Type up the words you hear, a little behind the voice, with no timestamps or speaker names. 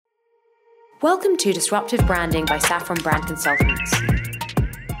Welcome to Disruptive Branding by Saffron Brand Consultants.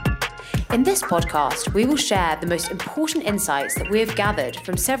 In this podcast, we will share the most important insights that we have gathered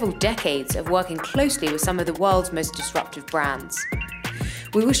from several decades of working closely with some of the world's most disruptive brands.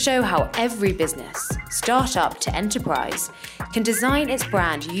 We will show how every business, startup to enterprise, can design its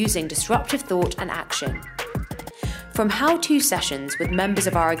brand using disruptive thought and action. From how-to sessions with members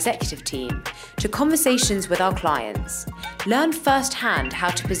of our executive team to conversations with our clients, learn firsthand how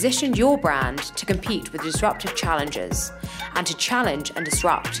to position your brand to compete with disruptive challenges and to challenge and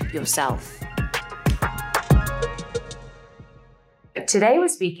disrupt yourself. Today we're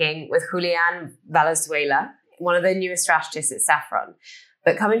speaking with Julian Valenzuela, one of the newest strategists at Saffron,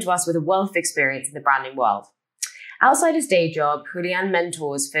 but coming to us with a wealth of experience in the branding world. Outside his day job, Julian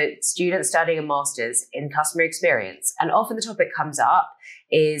mentors for students studying a master's in customer experience, and often the topic comes up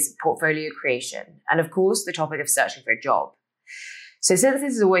is portfolio creation, and of course the topic of searching for a job. So since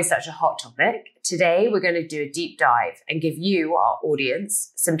this is always such a hot topic, today we're going to do a deep dive and give you, our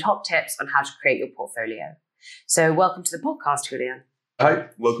audience, some top tips on how to create your portfolio. So welcome to the podcast, Julian. Hi,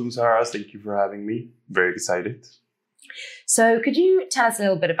 welcome Sarah. Thank you for having me. Very excited. So could you tell us a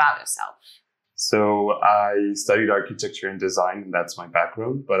little bit about yourself? So I studied architecture and design, and that's my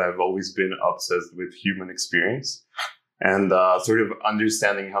background, but I've always been obsessed with human experience and sort of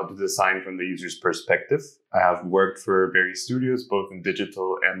understanding how to design from the user's perspective. I have worked for various studios, both in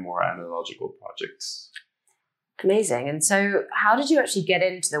digital and more analogical projects. Amazing. And so how did you actually get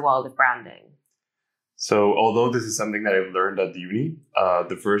into the world of branding? So although this is something that I've learned at uni,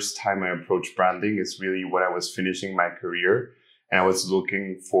 the first time I approached branding is really when I was finishing my career and I was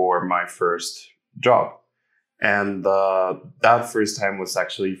looking for my first job. And that first time was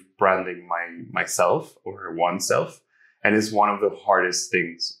actually branding myself or oneself. And it's one of the hardest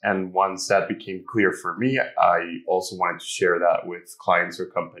things. And once that became clear for me, I also wanted to share that with clients or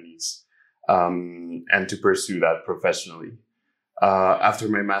companies and to pursue that professionally. After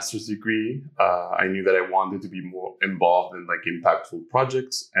my master's degree, I knew that I wanted to be more involved in impactful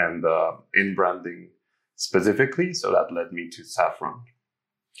projects and in branding specifically. So that led me to Saffron.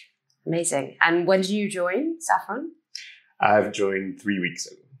 Amazing. And when did you join Saffron? I've joined 3 weeks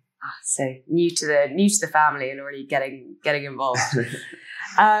ago. So new to the family and already getting involved.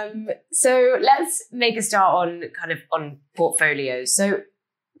 So let's make a start on portfolios. So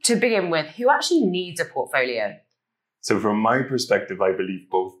to begin with, who actually needs a portfolio? So from my perspective, I believe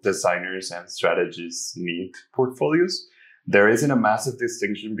both designers and strategists need portfolios. There isn't a massive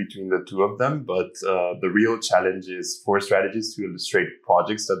distinction between the two of them, but the real challenge is for strategists to illustrate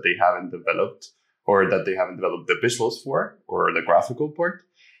projects that they haven't developed or that they haven't developed the visuals for or the graphical part.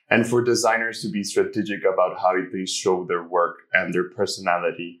 And for designers to be strategic about how they show their work and their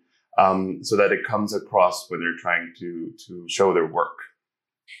personality so that it comes across when they're trying to show their work.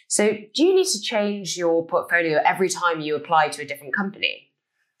 So do you need to change your portfolio every time you apply to a different company?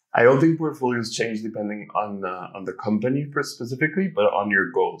 I don't think portfolios change depending on the company specifically, but on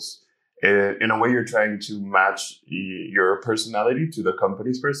your goals. In a way, you're trying to match your personality to the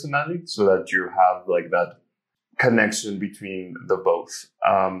company's personality so that you have that connection between the both.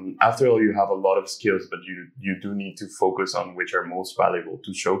 After all, you have a lot of skills, but you do need to focus on which are most valuable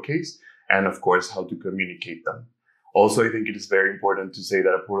to showcase and, of course, how to communicate them. Also, I think it is very important to say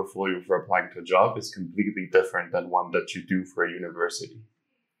that a portfolio for applying to a job is completely different than one that you do for a university.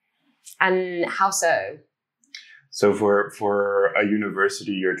 And how so? So for a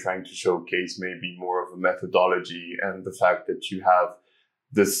university, you're trying to showcase maybe more of a methodology and the fact that you have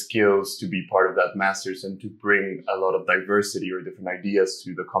the skills to be part of that master's and to bring a lot of diversity or different ideas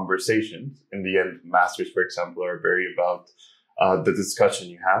to the conversation. In the end, masters, for example, are very about the discussion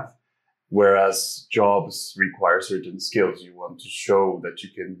you have. Whereas jobs require certain skills. You want to show that you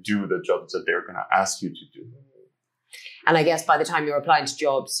can do the jobs that they're going to ask you to do. And I guess by the time you're applying to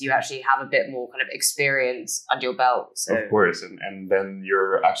jobs, you actually have a bit more kind of experience under your belt. So. Of course. And then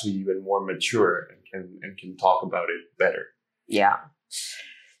you're actually even more mature and can talk about it better. Yeah.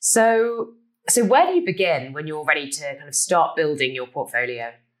 So where do you begin when you're ready to kind of start building your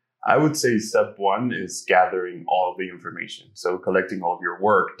portfolio? I would say step one is gathering all of the information. So collecting all of your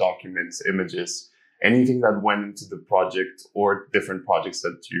work, documents, images, anything that went into the project or different projects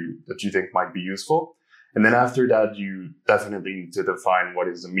that you think might be useful. And then after that, you definitely need to define what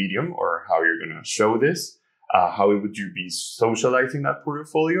is the medium or how you're going to show this. How would you be socializing that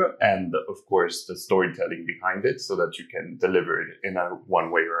portfolio? And of course, the storytelling behind it so that you can deliver it in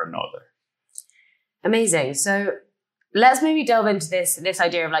one way or another. Amazing. So let's maybe delve into this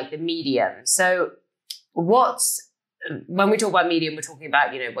idea of the medium. So when we talk about medium, we're talking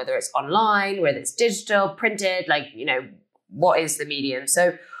about, whether it's online, whether it's digital, printed, what is the medium?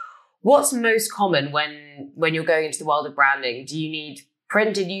 So What's most common when you're going into the world of branding? Do you need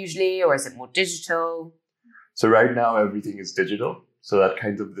printed usually, or is it more digital? So right now, everything is digital. So that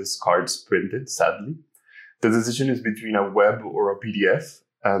kind of discards printed, sadly. The decision is between a web or a PDF.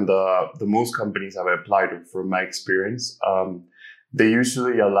 And the most companies have applied it, from my experience. They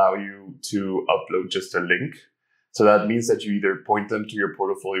usually allow you to upload just a link. So that means that you either point them to your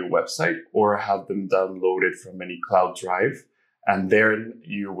portfolio website or have them downloaded from any cloud drive. And then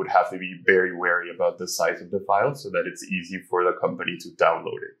you would have to be very wary about the size of the file so that it's easy for the company to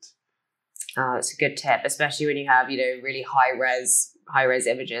download it. It's a good tip, especially when you have, really high res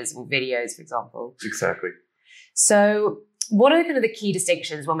images or videos, for example. Exactly. So what are kind of the key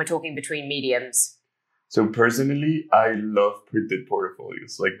distinctions when we're talking between mediums? So personally, I love printed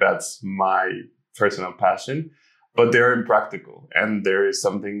portfolios. Like, that's my personal passion, but they're impractical. And there is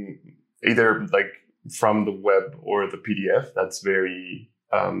something either like from the web or the PDF that's very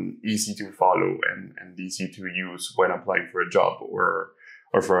easy to follow and easy to use when applying for a job or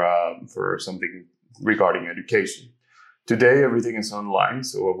for something regarding education. Today, everything is online,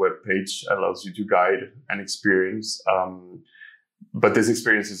 so a web page allows you to guide an experience. But this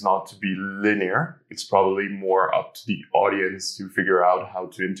experience is not to be linear. It's probably more up to the audience to figure out how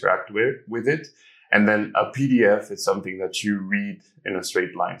to interact with it. And then a PDF is something that you read in a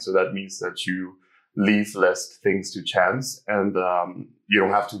straight line. So that means that you leave less things to chance, and you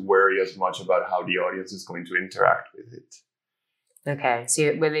don't have to worry as much about how the audience is going to interact with it. Okay,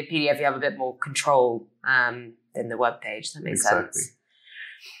 so with a PDF, you have a bit more control than the web page. That makes sense.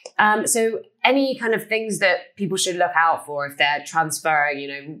 So any kind of things that people should look out for if they're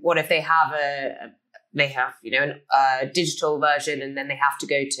transferring, what if they have a digital version and then they have to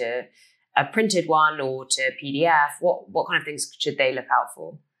go to a printed one or to PDF? What kind of things should they look out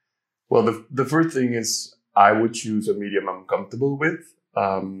for? Well, the first thing is I would choose a medium I'm comfortable with.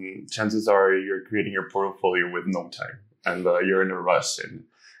 Chances are you're creating your portfolio with no time and you're in a rush and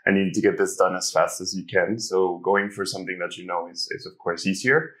you need to get this done as fast as you can. So going for something that is of course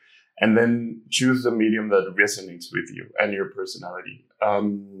easier. And then choose the medium that resonates with you and your personality.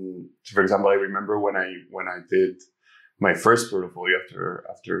 So for example, I remember when I did my first portfolio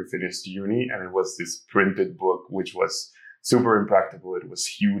after I finished uni, and it was this printed book, which was super impractical. It was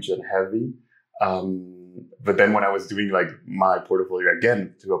huge and heavy. But then when I was doing like my portfolio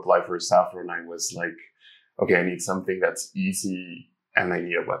again to apply for Saffron, I was like, okay, I need something that's easy and I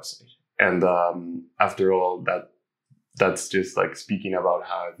need a website. And after all, that's just like speaking about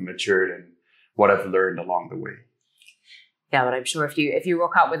how I've matured and what I've learned along the way. Yeah, but I'm sure if you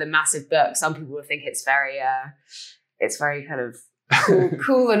rock up with a massive book, some people will think it's very kind of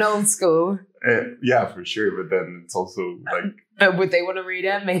cool and old school. Yeah, for sure. But then it's also like. But would they want to read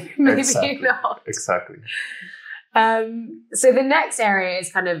it? Maybe exactly. not. Exactly. So the next area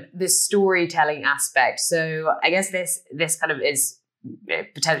is kind of the storytelling aspect. So I guess this kind of is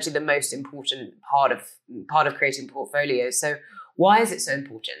potentially the most important part of creating portfolios. So why is it so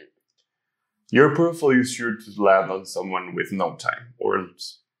important? Your portfolio is sure to land on someone with no time or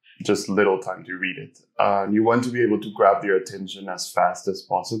just little time to read it. You want to be able to grab their attention as fast as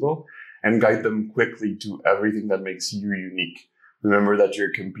possible and guide them quickly to everything that makes you unique. Remember that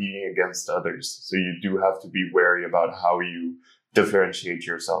you're competing against others, so you do have to be wary about how you differentiate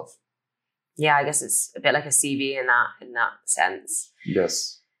yourself. Yeah, I guess it's a bit like a CV in that sense.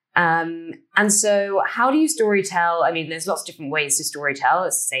 Yes. And so how do you storytell? I mean, there's lots of different ways to storytell.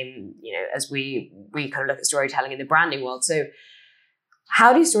 It's the same, as we kind of look at storytelling in the branding world. So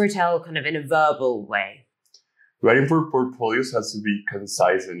how do you storytell kind of in a verbal way? Writing for portfolios has to be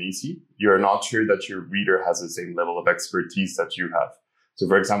concise and easy. You're not sure that your reader has the same level of expertise that you have. So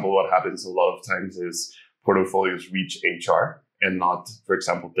for example, what happens a lot of times is portfolios reach HR and not, for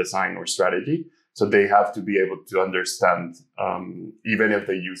example, design or strategy. So they have to be able to understand, even if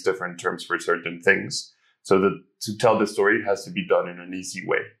they use different terms for certain things. So to tell the story, it has to be done in an easy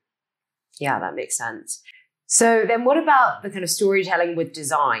way. Yeah, that makes sense. So then what about the kind of storytelling with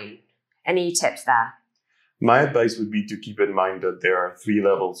design? Any tips there? My advice would be to keep in mind that there are 3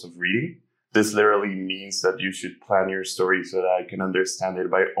 levels of reading. This literally means that you should plan your story so that I can understand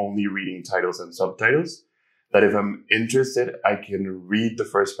it by only reading titles and subtitles. That if I'm interested, I can read the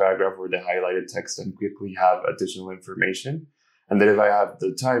first paragraph or the highlighted text and quickly have additional information. And that if I have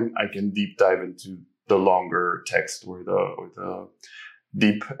the time, I can deep dive into the longer text or the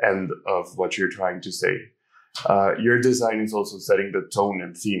deep end of what you're trying to say. Your design is also setting the tone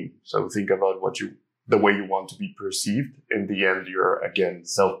and theme. So think about the way you want to be perceived. In the end, you're again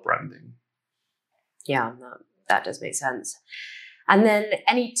self-branding. Yeah, that does make sense. And then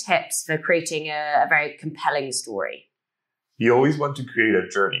any tips for creating a very compelling story? you always want to create a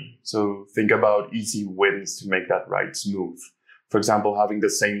journey. So think about easy wins to make that ride smooth. For example, having the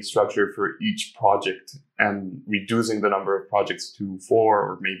same structure for each project and reducing the number of projects to 4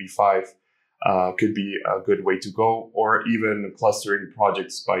 or maybe 5 could be a good way to go, or even clustering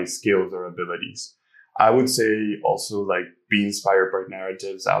projects by skills or abilities. I would say also like be inspired by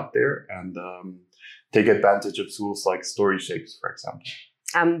narratives out there and take advantage of tools like Story Shapes, for example.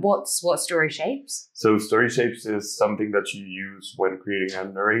 What Story Shapes? So Story Shapes is something that you use when creating a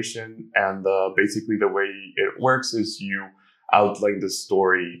narration. And basically the way it works is you outline the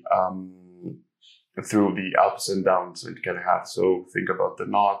story through the ups and downs it can have. So think about the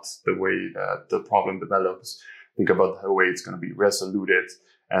knots, the way that the problem develops, think about the way it's going to be resoluted.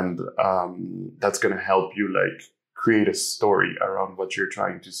 And that's going to help you like create a story around what you're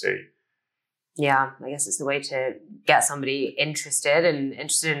trying to say. Yeah, I guess it's the way to get somebody interested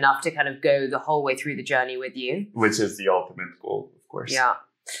enough to kind of go the whole way through the journey with you. Which is the ultimate goal, of course. Yeah.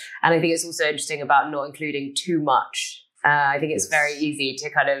 And I think it's also interesting about not including too much. I think it's very easy to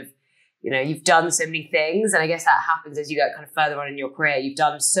kind of, you've done so many things. And I guess that happens as you get kind of further on in your career. You've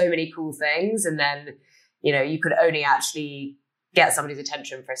done so many cool things. And then, you could only actually get somebody's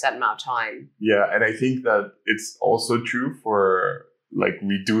attention for a certain amount of time. Yeah. And I think that it's also true for like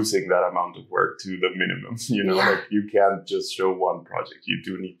reducing that amount of work to the minimum, like you can't just show one project. You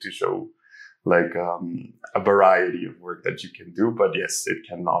do need to show like a variety of work that you can do, but yes, it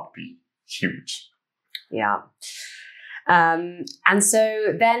cannot be huge. Yeah. And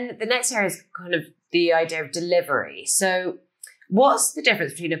so then the next area is kind of the idea of delivery. So what's the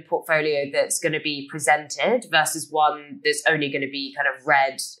difference between a portfolio that's going to be presented versus one that's only going to be kind of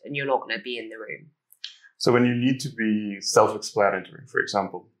read and you're not going to be in the room? So when you need to be self-explanatory, for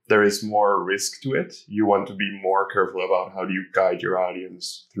example, there is more risk to it. You want to be more careful about how do you guide your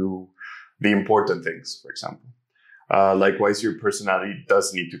audience through the important things, for example. Likewise, your personality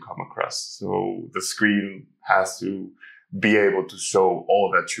does need to come across. So the screen has to be able to show all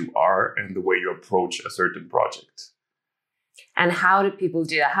that you are and the way you approach a certain project. And how do people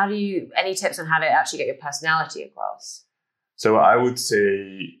do that? Any tips on how to actually get your personality across? So I would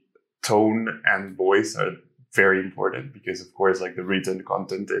say tone and voice are very important because, of course, like the written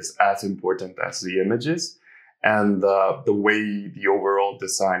content is as important as the images. And the way the overall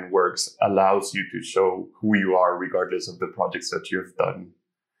design works allows you to show who you are regardless of the projects that you've done.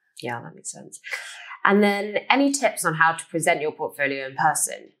 Yeah, that makes sense. And then any tips on how to present your portfolio in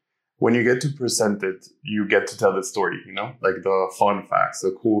person? When you get to present it, you get to tell the story, like the fun facts,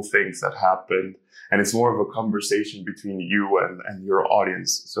 the cool things that happened. And it's more of a conversation between you and your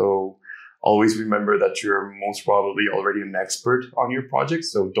audience. So always remember that you're most probably already an expert on your project.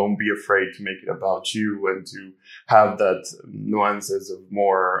 So don't be afraid to make it about you and to have that nuances of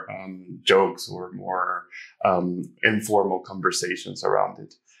more jokes or more informal conversations around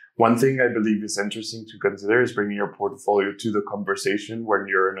it. One thing I believe is interesting to consider is bringing your portfolio to the conversation when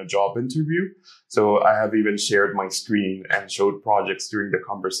you're in a job interview. So I have even shared my screen and showed projects during the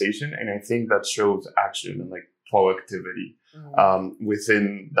conversation. And I think that shows action and like proactivity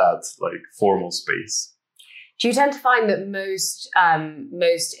within that like formal space. Do you tend to find that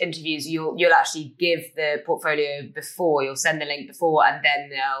most interviews you'll actually give the portfolio before, you'll send the link before, and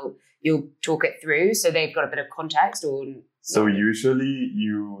then you'll talk it through so they've got a bit of context? Or so usually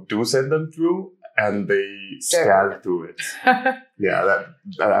you do send them through and they scan through it. Yeah,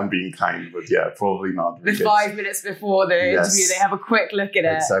 that I'm being kind, but yeah, probably not. The 5 minutes before the interview, they have a quick look at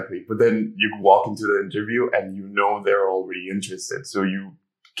it. Exactly. But then you walk into the interview and they're already interested. So you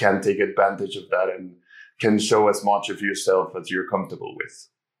can take advantage of that and can show as much of yourself as you're comfortable with.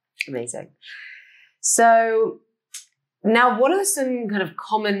 Amazing. So now what are some kind of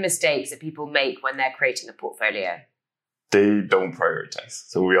common mistakes that people make when they're creating a portfolio? They don't prioritize.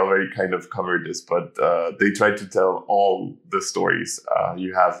 So we already kind of covered this, but they try to tell all the stories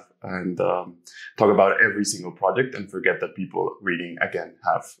you have and talk about every single project and forget that people reading, again,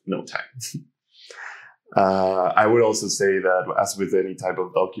 have no time. I would also say that as with any type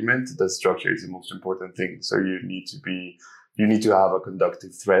of document, the structure is the most important thing. So you need to have a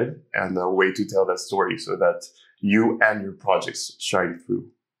conductive thread and a way to tell that story so that you and your projects shine through.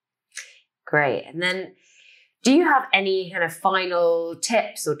 Great. And then do you have any kind of final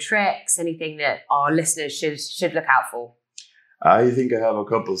tips or tricks, anything that our listeners should look out for? I think I have a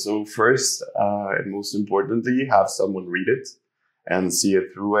couple. So first, and most importantly, have someone read it and see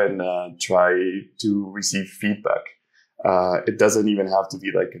it through and try to receive feedback. It doesn't even have to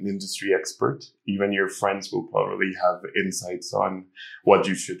be like an industry expert. Even your friends will probably have insights on what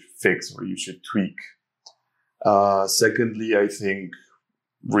you should fix or you should tweak. Secondly, I think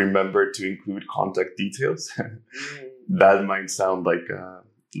remember to include contact details. that might sound like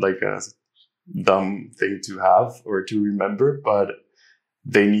a dumb thing to have or to remember, but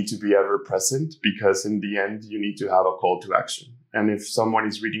they need to be ever present, because in the end, you need to have a call to action. And if someone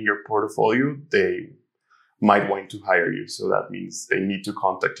is reading your portfolio, they might want to hire you. So that means they need to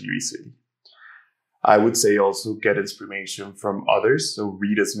contact you easily. I would say also get inspiration from others. So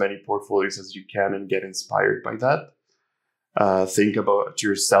read as many portfolios as you can and get inspired by that. Think about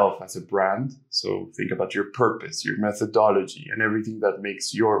yourself as a brand. So think about your purpose, your methodology, and everything that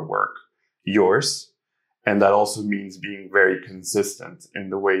makes your work yours. And that also means being very consistent in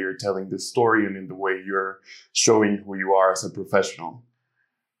the way you're telling the story and in the way you're showing who you are as a professional.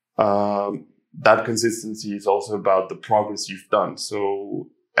 That consistency is also about the progress you've done. So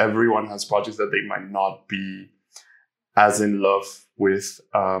everyone has projects that they might not be as in love with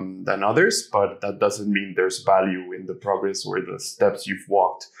than others, but that doesn't mean there's value in the progress or the steps you've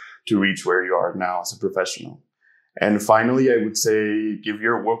walked to reach where you are now as a professional. And finally, I would say give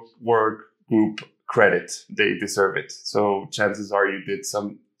your work group credit. They deserve it. So chances are you did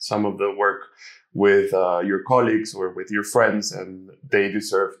some of the work with your colleagues or with your friends, and they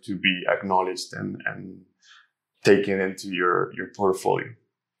deserve to be acknowledged and taken into your portfolio.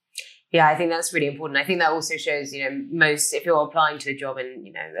 Yeah, I think that's really important. I think that also shows, if you're applying to a job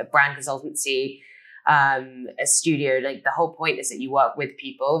in, a brand consultancy, a studio, like the whole point is that you work with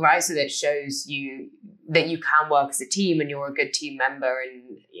people, right? So that shows you that you can work as a team and you're a good team member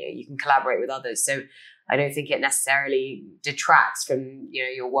and you can collaborate with others. So I don't think it necessarily detracts from,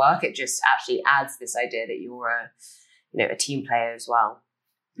 your work. It just actually adds this idea that you're a team player as well.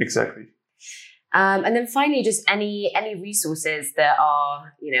 Exactly. And then finally, just any resources that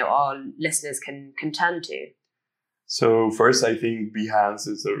our listeners can turn to. So first, I think Behance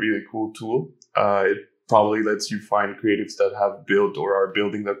is a really cool tool. It probably lets you find creatives that have built or are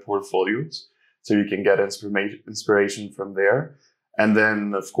building their portfolios, so you can get inspiration from there. And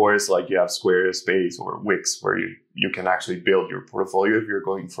then, of course, like you have Squarespace or Wix, where you can actually build your portfolio if you're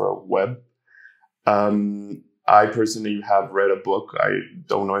going for a web. I personally have read a book. I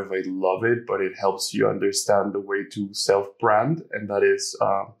don't know if I love it, but it helps you understand the way to self-brand, and that is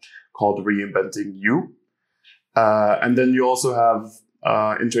called Reinventing You. And then you also have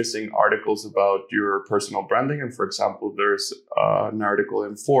interesting articles about your personal branding. And for example, there's an article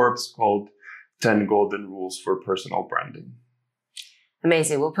in Forbes called 10 Golden Rules for Personal Branding.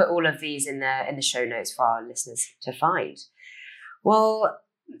 Amazing. We'll put all of these in the show notes for our listeners to find. Well,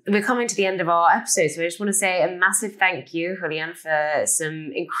 we're coming to the end of our episode, so I just want to say a massive thank you, Julian, for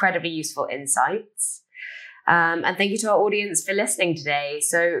some incredibly useful insights. And thank you to our audience for listening today.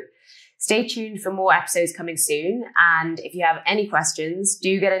 So stay tuned for more episodes coming soon. And if you have any questions,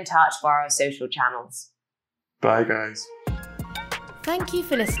 do get in touch via our social channels. Bye, guys. Thank you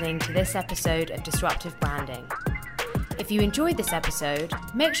for listening to this episode of Disruptive Branding. If you enjoyed this episode,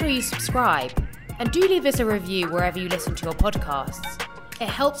 make sure you subscribe and do leave us a review wherever you listen to your podcasts. It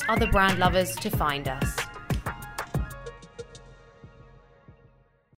helps other brand lovers to find us.